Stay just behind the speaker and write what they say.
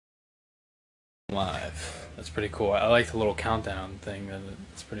Live. That's pretty cool. I like the little countdown thing.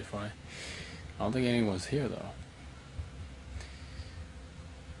 It's pretty funny. I don't think anyone's here though.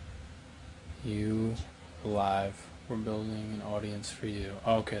 You live. We're building an audience for you.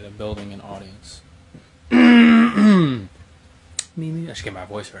 Okay, they're building an audience. Me. I should get my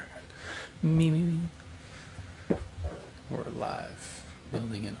voice right. Me. We're live.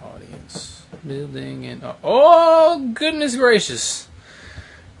 Building an audience. Oh, goodness gracious.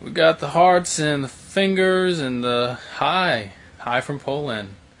 We got the hearts and the fingers and the hi. Hi from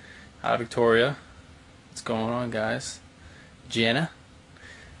Poland. Hi, Victoria. What's going on, guys? Jenna.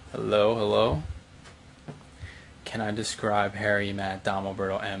 Hello. Can I describe Harry, Matt, Dom,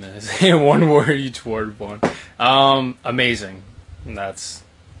 Alberto, M as in one word, each word one? Amazing. That's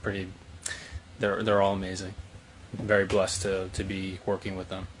pretty. They're all amazing. I'm very blessed to be working with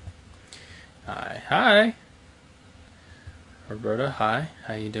them. Hi. Roberta, hi.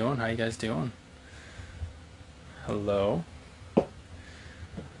 How you doing? How you guys doing? Hello.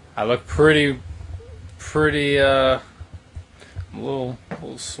 I look pretty. I'm a little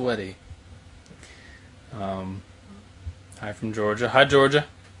sweaty. Hi from Georgia. Hi, Georgia.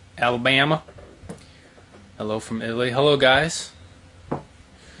 Alabama. Hello from Italy. Hello, guys.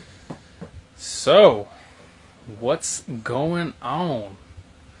 So, what's going on?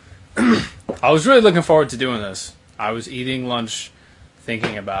 I was really looking forward to doing this. I was eating lunch,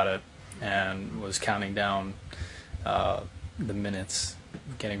 thinking about it, and was counting down the minutes,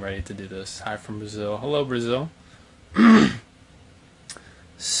 getting ready to do this. Hi from Brazil. Hello, Brazil.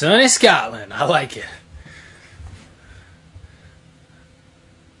 Sunny Scotland. I like it.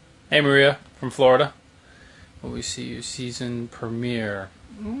 Hey, Maria from Florida. Will we see your season premiere?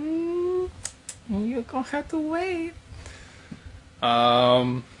 You're gonna have to wait.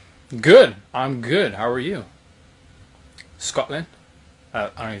 Good. I'm good. How are you? Scotland? I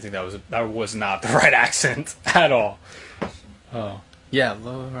don't even think that was not the right accent at all. Oh. Yeah,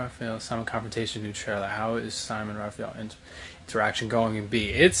 Lo Raphael, Simon Confrontation, new trailer. How is Simon Raphael interaction going in B?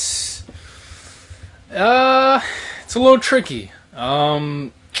 It's a little tricky.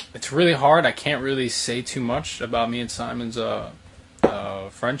 It's really hard. I can't really say too much about me and Simon's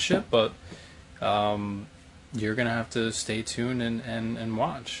friendship, but you're gonna have to stay tuned and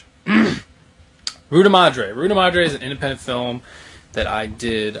watch. Ruta Madre. Ruta Madre is an independent film that I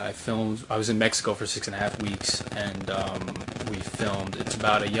did. I was in Mexico for 6.5 weeks, and we filmed. It's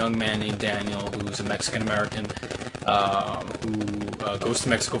about a young man named Daniel who's a Mexican American who goes to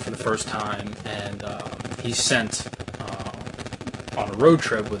Mexico for the first time, and he's sent on a road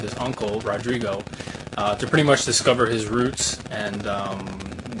trip with his uncle Rodrigo to pretty much discover his roots, and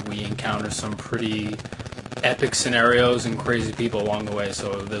we encounter some pretty epic scenarios and crazy people along the way.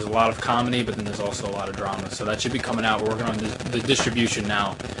 So there's a lot of comedy, but then there's also a lot of drama. So that should be coming out. We're working on the distribution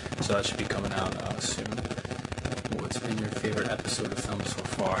now, so that should be coming out soon. What's been your favorite episode of film so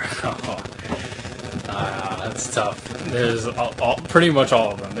far? That's tough. There's pretty much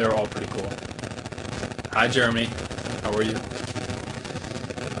all of them. They're all pretty cool. Hi, Jeremy. How are you?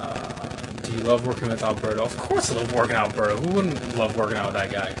 Do you love working with Alberto? Of course I love working out with Alberto. Who wouldn't love working out with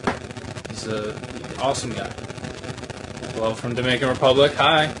that guy? He's an awesome guy. Hello from Dominican Republic.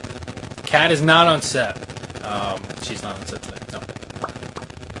 Hi. Kat is not on set. She's not on set today. No.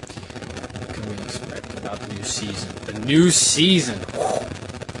 What can we expect about the new season? The new season. Whew.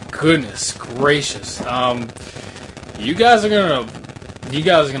 Goodness gracious. You guys are gonna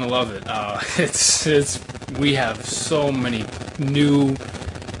love it. We have so many new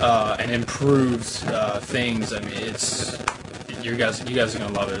and improved things. I mean, you guys are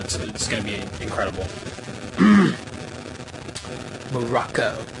gonna love it. It's gonna be incredible.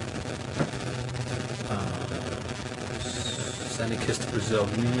 Morocco. Send a kiss to Brazil.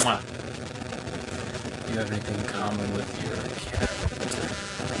 Mwah. Do you have anything in common with your cat?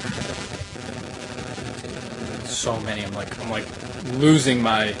 So many. I'm like losing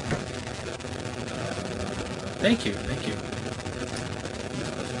my. Thank you.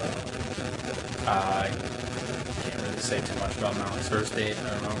 I can't really say too much about Mally's first date.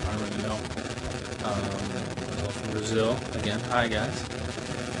 I don't really know. From Brazil again. Hi, guys.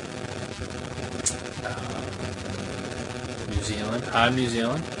 New Zealand. Hi, New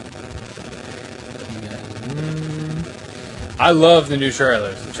Zealand. I love the new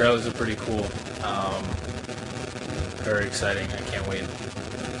trailers. The trailers are pretty cool. Very exciting. I can't wait.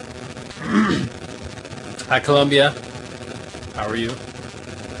 Hi, Colombia. How are you?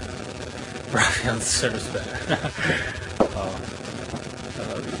 Raphael deserves better. Oh, I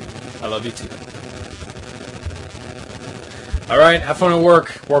love you. I love you too. Alright, have fun at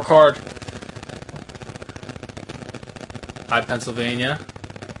work. Work hard. Hi, Pennsylvania.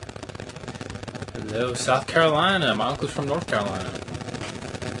 Hello, South Carolina. My uncle's from North Carolina.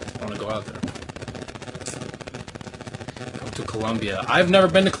 I want to go out there. Come to Colombia. I've never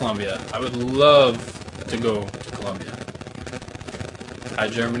been to Colombia. I would love to go to Colombia. Hi,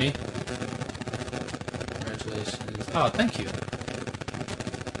 Germany. Congratulations. Oh, thank you.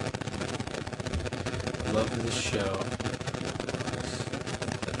 Love the show.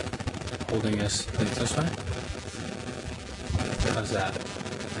 Holding us this way? How's that?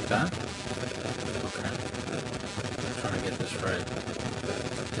 Like that? Okay. I'm trying to get this right.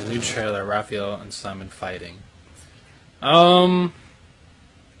 The new trailer, Raphael and Simon fighting.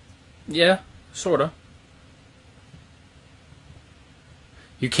 Yeah, sorta.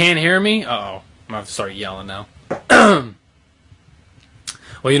 You can't hear me? Uh-oh. I'm gonna have to start yelling now.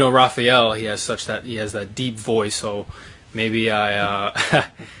 Well, you know, Raphael, he has that deep voice, so maybe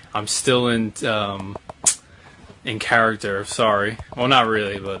I'm still in character. Sorry. Well, not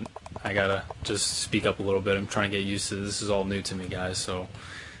really, but I gotta just speak up a little bit. I'm trying to get used to this. This is all new to me, guys, so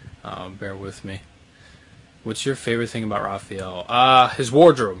bear with me. What's your favorite thing about Raphael? His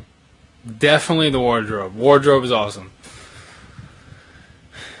wardrobe. Definitely the wardrobe. Wardrobe is awesome.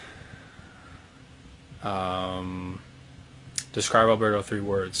 Describe Alberto 3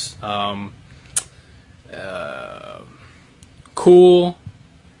 words. Cool,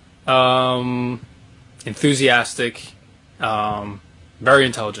 enthusiastic, very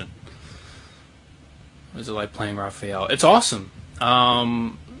intelligent. What is it like playing Raphael? It's awesome.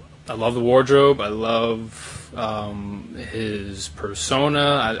 I love the wardrobe. I love his persona.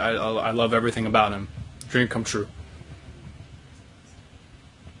 I love everything about him. Dream come true.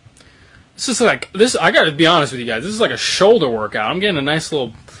 This is like this. I gotta be honest with you guys. This is like a shoulder workout. I'm getting a nice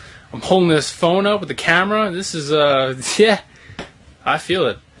little. I'm holding this phone up with the camera. This is yeah. I feel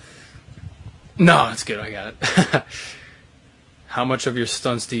it. No, it's good. I got it. How much of your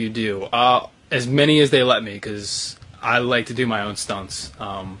stunts do you do? As many as they let me, because I like to do my own stunts.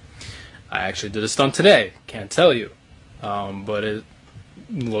 I actually did a stunt today. Can't tell you, but it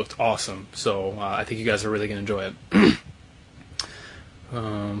looked awesome. So I think you guys are really gonna enjoy it.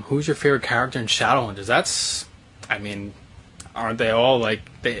 Who's your favorite character in Shadowhunters? That's, I mean, aren't they all like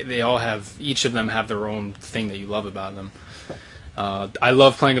they all have, each of them have their own thing that you love about them. I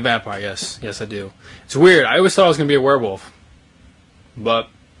love playing a vampire. Yes, I do. It's weird. I always thought I was gonna be a werewolf, but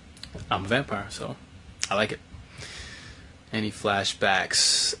I'm a vampire, so I like it. Any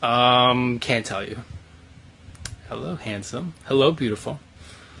flashbacks? Can't tell you. Hello, handsome. Hello, beautiful.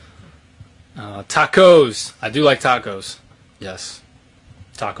 Tacos. I do like tacos. Yes.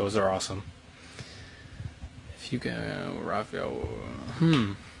 Tacos are awesome. If you can, Raphael.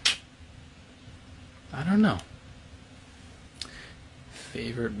 I don't know.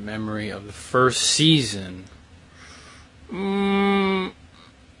 Favorite memory of the first season? I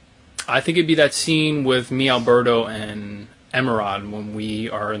think it'd be that scene with me, Alberto, and Emerald when we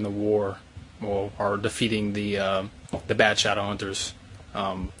are in the war, or are defeating the bad Shadowhunters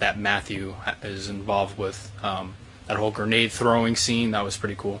that Matthew is involved with. That whole grenade throwing scene, that was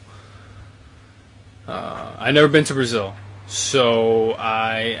pretty cool. I've never been to Brazil, so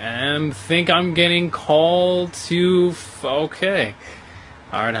I think I'm getting called to. Okay,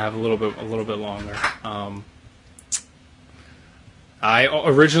 all right, I have a little bit longer. I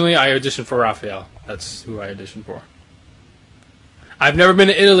auditioned for Raphael. That's who I auditioned for. I've never been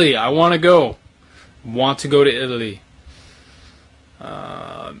to Italy. I want to go. Want to go to Italy.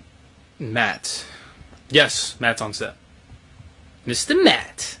 Matt. Yes, Matt's on set. Mr.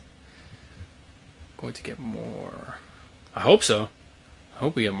 Matt. Going to get more. I hope so. I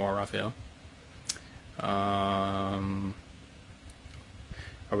hope we get more, Raphael. Are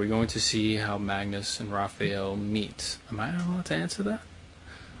we going to see how Magnus and Raphael meet? Am I allowed to answer that?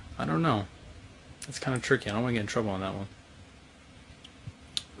 I don't know. That's kind of tricky. I don't want to get in trouble on that one.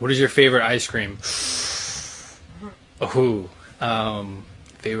 What is your favorite ice cream? Oh,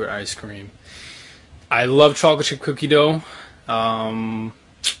 favorite ice cream. I love chocolate chip cookie dough. What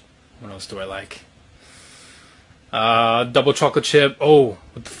else do I like? Double chocolate chip. Oh,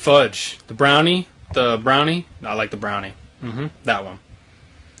 with the fudge. The brownie. I like the brownie. That one.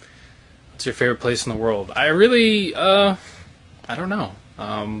 What's your favorite place in the world? I really, I don't know.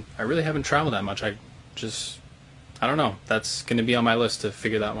 I really haven't traveled that much. I don't know. That's going to be on my list to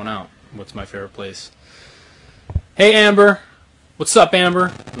figure that one out. What's my favorite place? Hey, Amber. What's up,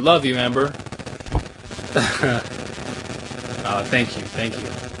 Amber? Love you, Amber. Thank you.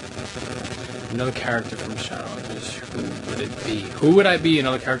 Another character from Shadowhunters. Who would it be? Who would I be?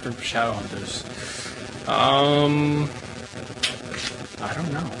 Another character from Shadowhunters. I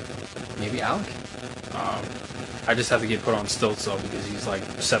don't know. Maybe Alec. I just have to get put on stilts though because he's like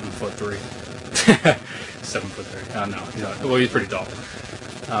 7'3". 7'3". No, well, he's pretty tall.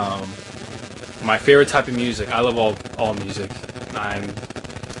 My favorite type of music. I love all music. I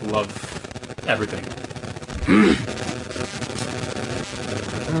love everything.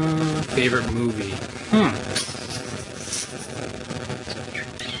 Favorite movie.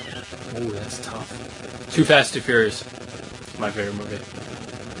 Oh, that's tough. Too Fast, Too Furious. My favorite movie.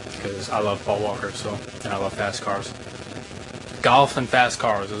 Because I love Paul Walker, and I love fast cars. Golf and fast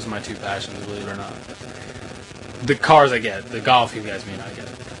cars. Those are my two passions, believe it or not. The cars I get. The golf you guys mean I get.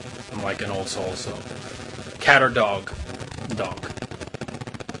 I'm like an old soul, so. Cat or dog? Dog.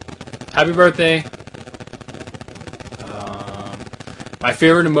 Happy birthday. My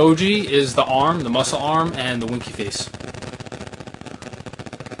favorite emoji is the arm, the muscle arm, and the winky face.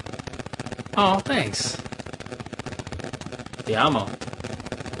 Oh, thanks. Te amo.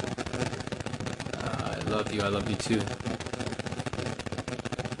 I love you too.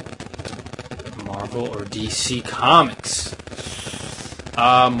 Marvel or DC Comics?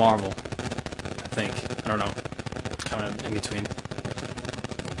 Marvel. I think. I don't know. Kind of in between.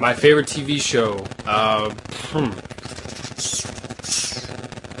 My favorite TV show?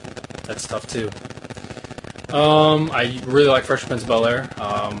 That's tough too. I really like Fresh Prince of Bel-Air.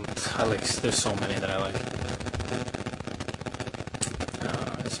 There's so many that I like.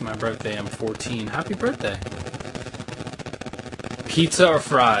 It's my birthday. I'm 14. Happy birthday. Pizza or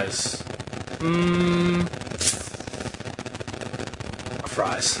fries?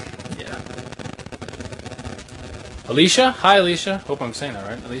 Fries. Yeah. Alicia? Hi, Alicia. Hope I'm saying that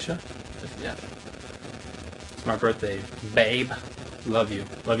right. Alicia? Yeah. It's my birthday, babe. Love you.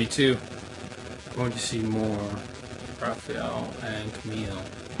 Love you too. I'm going to see more Raphael and Camille.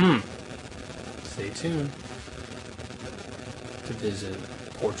 Stay tuned. To visit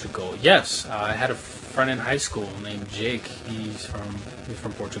Portugal. Yes, I had a friend in high school named Jake. He's from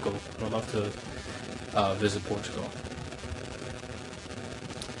Portugal. I would love to visit Portugal.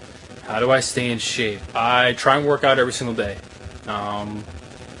 How do I stay in shape? I try and work out every single day.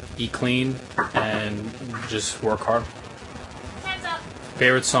 Eat clean and just work hard. Hands up.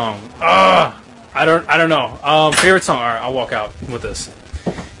 Favorite song? I don't know. Favorite song? Alright, I'll walk out with this.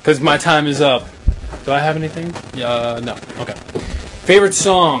 Because my time is up. Do I have anything? No. Okay. Favorite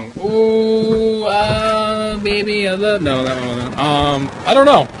song? Ooh, baby, I love... No, that one wasn't. I don't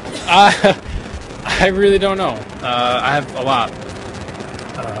know. I really don't know. I have a lot.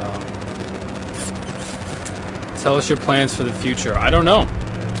 Tell us your plans for the future. I don't know.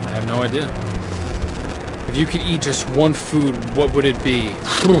 I have no idea. If you could eat just one food, what would it be?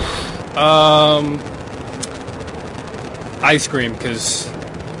 Ice cream, because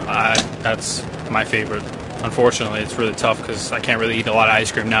that's my favorite. Unfortunately, it's really tough because I can't really eat a lot of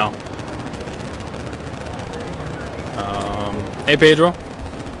ice cream now. Hey, Pedro.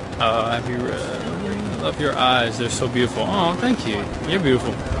 Have you love your eyes. They're so beautiful. Oh, thank you. You're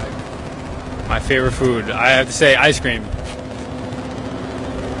beautiful. My favorite food. I have to say ice cream.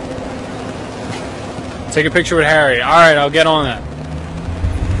 Take a picture with Harry. Alright, I'll get on that.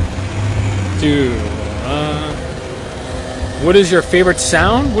 Dude. What is your favorite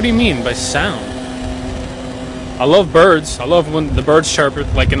sound? What do you mean by sound? I love birds. I love when the birds chirp,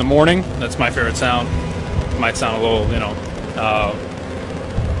 like in the morning. That's my favorite sound. It might sound a little, I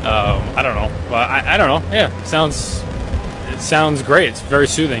don't know. Well, I don't know. Yeah, it sounds great. It's very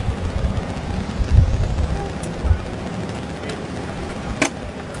soothing.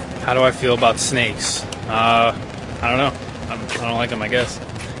 How do I feel about snakes? I don't know. I don't like them, I guess.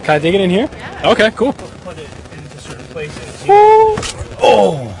 Can I dig it in here? Yeah. Okay, cool. Put it into certain places.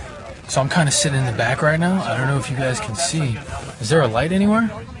 Oh! So I'm kind of sitting in the back right now. I don't know if you guys can see. Is there a light anywhere?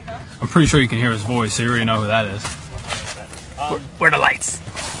 I'm pretty sure you can hear his voice, so you already know who that is. Where are the lights?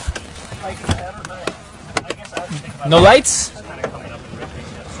 No lights? I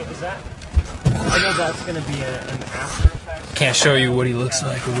know that's going to be an after effect. Can't show you what he looks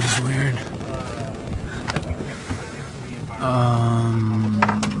like or what he's wearing.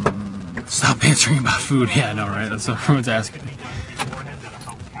 Stop answering about food. Yeah, I know, right? That's what everyone's asking me.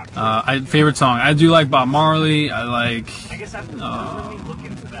 Favorite song. I do like Bob Marley. I like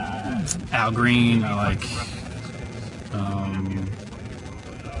Al Green. I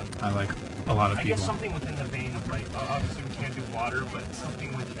like a lot of people. Something within the vein of like, obviously we can't do water, but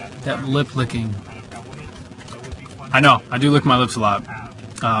something with that lip licking. I know. I do lick my lips a lot.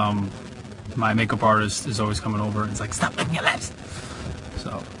 My makeup artist is always coming over and it's like, stop licking your lips.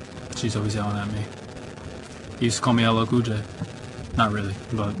 So she's always yelling at me. He used to call me LL Cool J. Not really,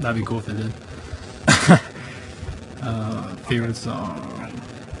 but that'd be cool if it did. Favorite song.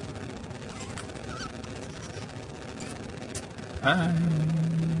 I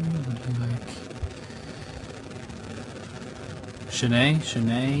like Shanae,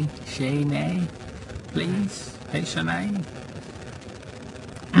 please. Hey, Shanae.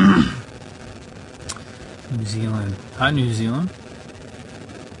 New Zealand. Hi, New Zealand.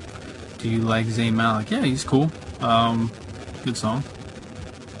 Do you like Zayn Malik? Yeah, he's cool. Good song.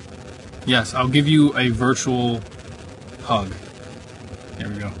 Yes, I'll give you a virtual hug. There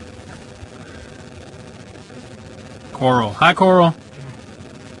we go. Coral. Hi, Coral.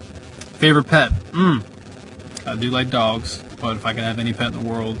 Favorite pet? I do like dogs, but if I could have any pet in the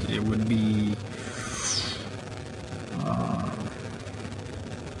world, it would be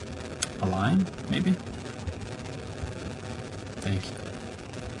a lion, maybe. Thank you.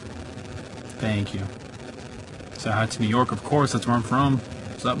 Thank you. Say hi to New York, of course. That's where I'm from.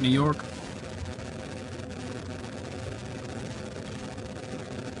 What's up, New York?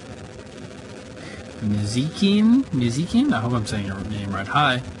 Mizikin? I hope I'm saying your name right.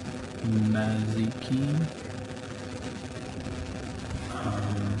 Hi, Mizikin.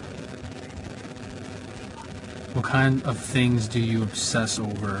 What kind of things do you obsess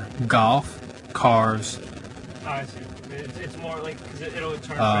over? Golf, cars, I see. It's more like because it'll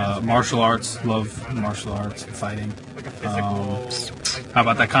turn. martial arts. Love martial arts, fighting. Like a physical. How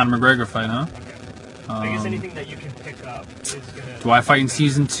about that Conor McGregor fight, huh? Okay. I guess anything that you can pick up is gonna. Do I fight in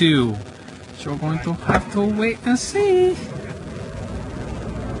season 2? You're going to have to wait and see.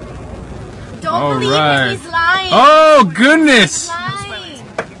 Don't believe him, he's lying. Oh, goodness! He's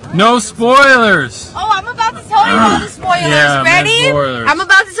lying. No spoilers! Oh, I'm about to tell you all the spoilers. Yeah, Ready? spoilers. I'm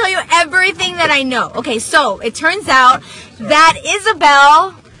about to tell you everything that I know. Okay, so it turns out that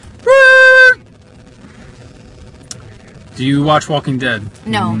Isabel. Do you watch Walking Dead?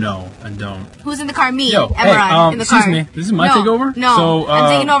 No. No, I don't. Who's in the car? Me. Yo, Emron in the car. excuse me. This is my takeover? No, So, I'm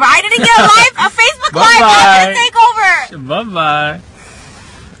taking over. I didn't get a Facebook Bye-bye. Live. I'm gonna take over.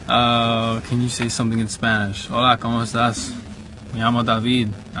 Bye-bye. Can you say something in Spanish? Hola, ¿cómo estás? Me llamo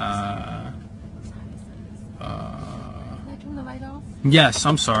David. Can I turn the light off? Yes,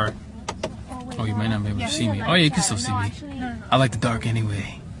 I'm sorry. wait, Oh, you might not be able to see me. Oh, yeah, you can still see me. I like the dark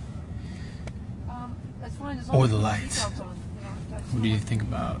anyway. Or the lights. What do you think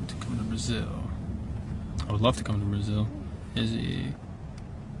about to come to Brazil? I would love to come to Brazil. Is it?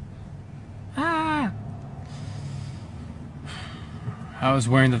 How is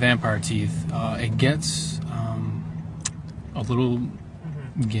wearing the vampire teeth? It gets a little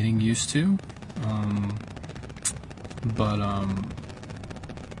getting used to, but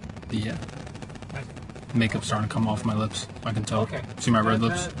yeah. Makeup's starting to come off my lips. I can tell. Okay. See my red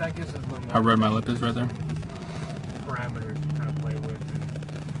lips? That gives us a little more How red my lip is right there. parameters to kind of play with.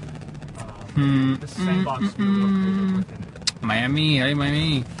 The sandbox will look bigger within it. Miami, hey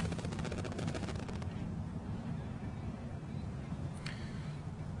Miami.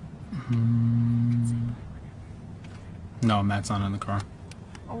 No, Matt's not in the car.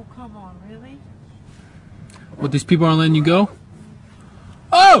 Oh, come on, really? What, these people aren't letting you go?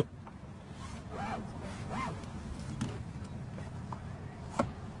 Oh!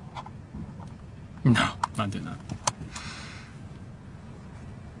 No, not doing that.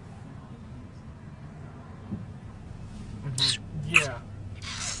 Yeah.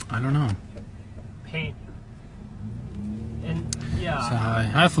 I don't know. Paint. And yeah. So,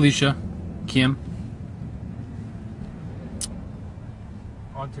 hi Felicia. Kim.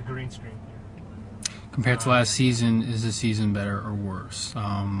 Onto green screen. Compared to last season, is this season better or worse?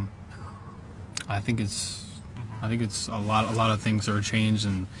 I think it's a lot of things are changed,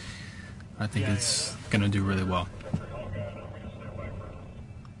 and I think it's gonna do really well.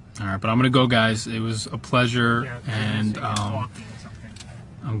 All right, but I'm gonna go, guys. It was a pleasure, and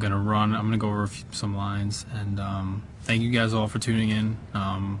I'm gonna run. I'm gonna go over some lines, and thank you guys all for tuning in.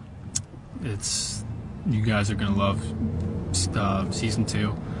 You guys are gonna love season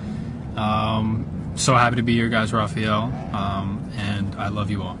 2. So happy to be here, guys. Raphael, and I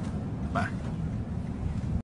love you all. Bye.